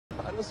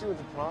don't see what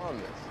the problem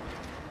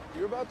is.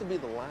 You're about to be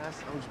the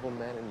last eligible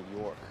man in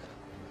New York.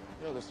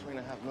 You know, there's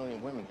 3.5 million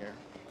women here.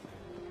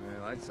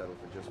 Well, I'd settle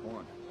for just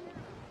one.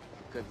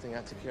 Good thing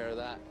I took care of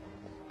that.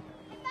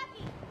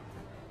 Bucky!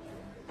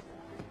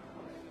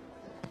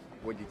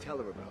 What'd you tell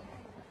her about?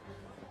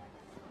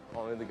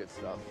 Only the good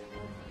stuff.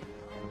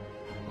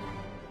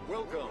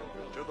 Welcome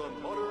to the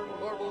Modern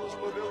Marvels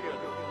Pavilion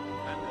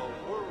and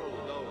the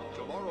world of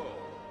tomorrow.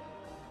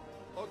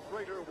 A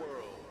greater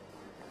world.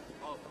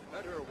 A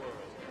better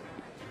world.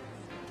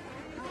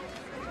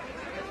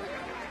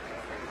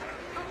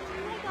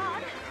 Oh my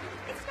god!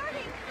 It's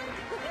starting!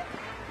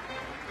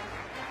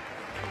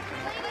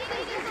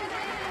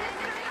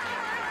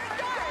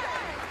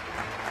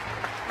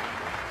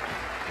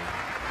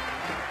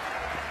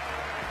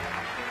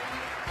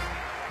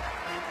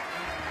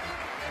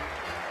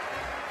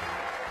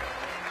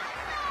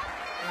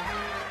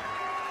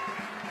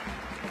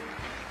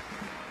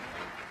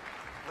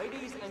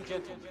 Ladies and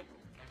gentlemen,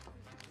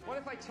 what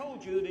if I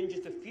told you that in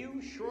just a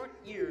few short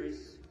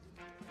years,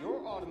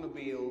 your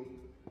automobile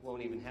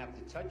won't even have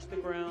to touch the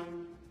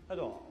ground at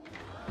all?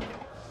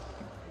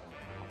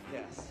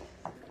 Yes.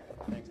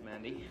 Thanks,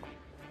 Mandy.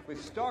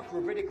 With stock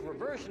gravitic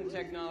reversion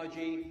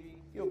technology,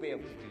 you'll be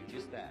able to do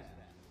just that.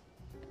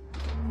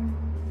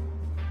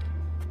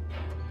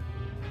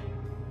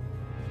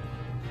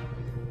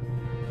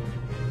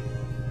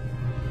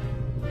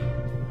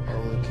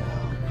 Holy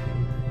cow.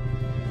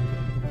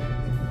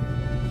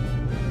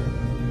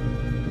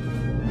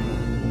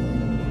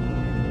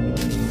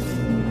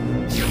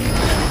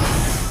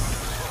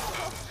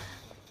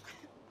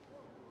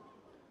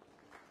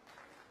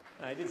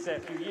 I did say a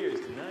few years,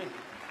 didn't I?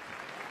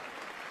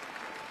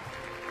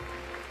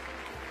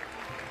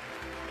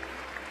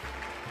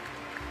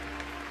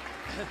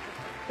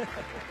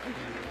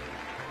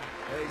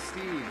 Hey,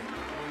 Steve,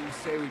 what do you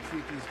say we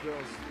treat these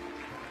girls?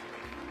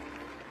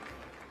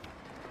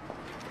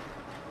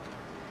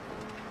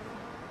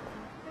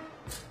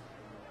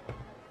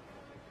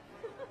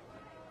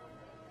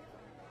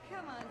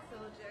 Come on,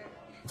 soldier.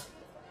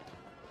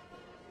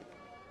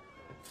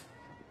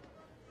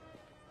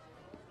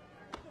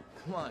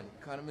 Come on,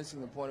 you're kind of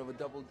missing the point of a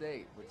double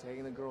date. We're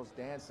taking the girls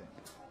dancing.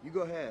 You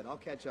go ahead, I'll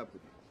catch up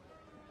with you.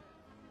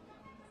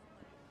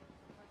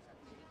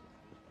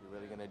 You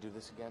really gonna do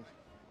this again?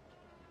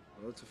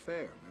 Well, it's a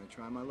fair. I'm gonna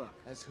try my luck.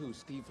 As who,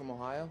 Steve from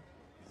Ohio?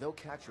 If they'll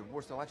catch your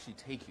worst, they'll actually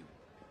take you.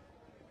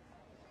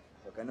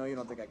 Look, I know you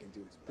don't think I can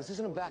do this. This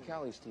isn't a back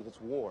alley, Steve. It's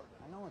war.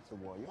 I know it's a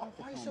war. You Why don't have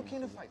to are you tell so me keen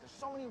to it's a war. fight? There's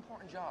so many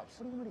important jobs.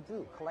 What do you want me to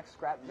do? Collect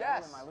scrap metal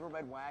Yes. in my little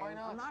red wagon? Why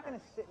not? I'm not going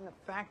to sit in the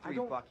factory,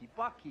 don't- Bucky.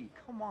 Bucky,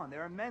 come on.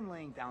 There are men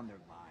laying down their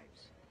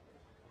lives.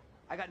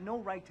 I got no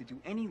right to do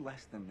any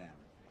less than them.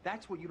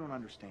 That's what you don't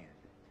understand.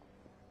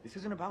 This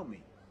isn't about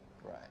me.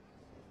 Right.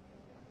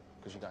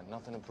 Because you got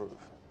nothing to prove.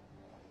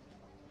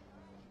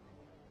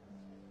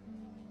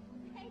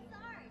 Hey,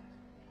 Sarge!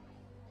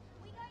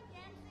 We going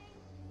dancing?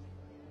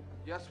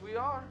 Yes, we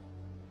are.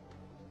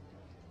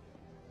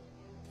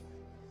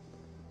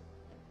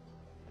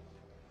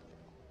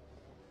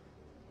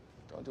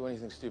 Don't do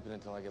anything stupid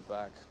until I get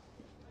back.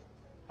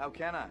 How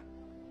can I?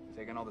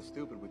 Taking all the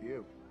stupid with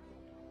you.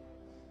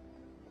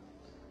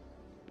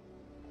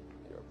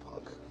 You're a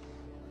punk.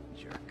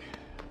 Jerk.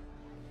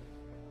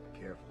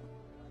 Careful.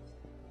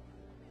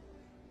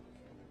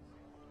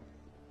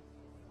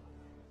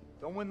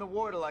 Don't win the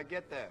war till I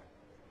get there.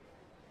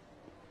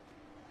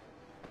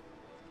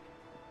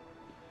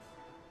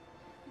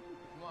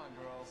 Come on,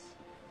 girls.